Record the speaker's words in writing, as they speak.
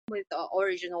with the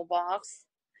original box,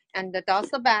 and the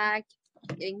duster bag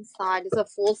inside is a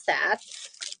full set.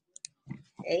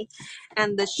 Okay,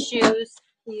 and the shoes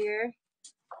here.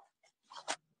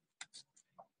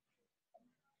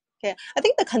 Okay, I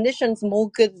think the condition is more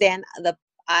good than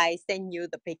I send you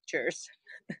the pictures.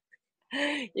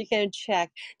 You can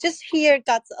check. Just here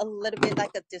got a little bit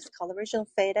like a discoloration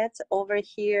faded over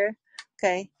here.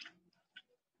 Okay,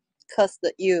 because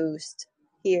the used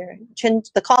here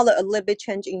change the color a little bit,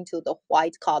 change into the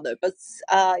white color, but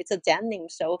it's a denim,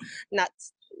 so not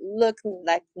look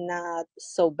like not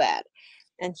so bad.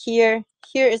 And here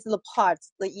is the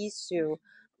parts, the issue,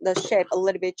 the shape a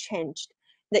little bit changed.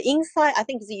 The inside I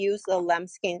think is used a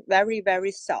lambskin,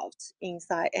 very soft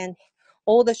inside, and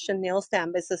all the Chanel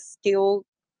stamp is still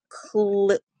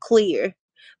clear,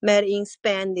 made in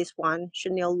Spain. This one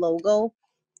Chanel logo.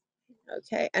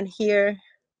 Okay, and here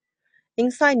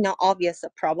inside not obvious a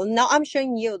problem. Now I'm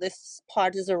showing you this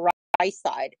part is the right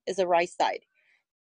side. Is the right side.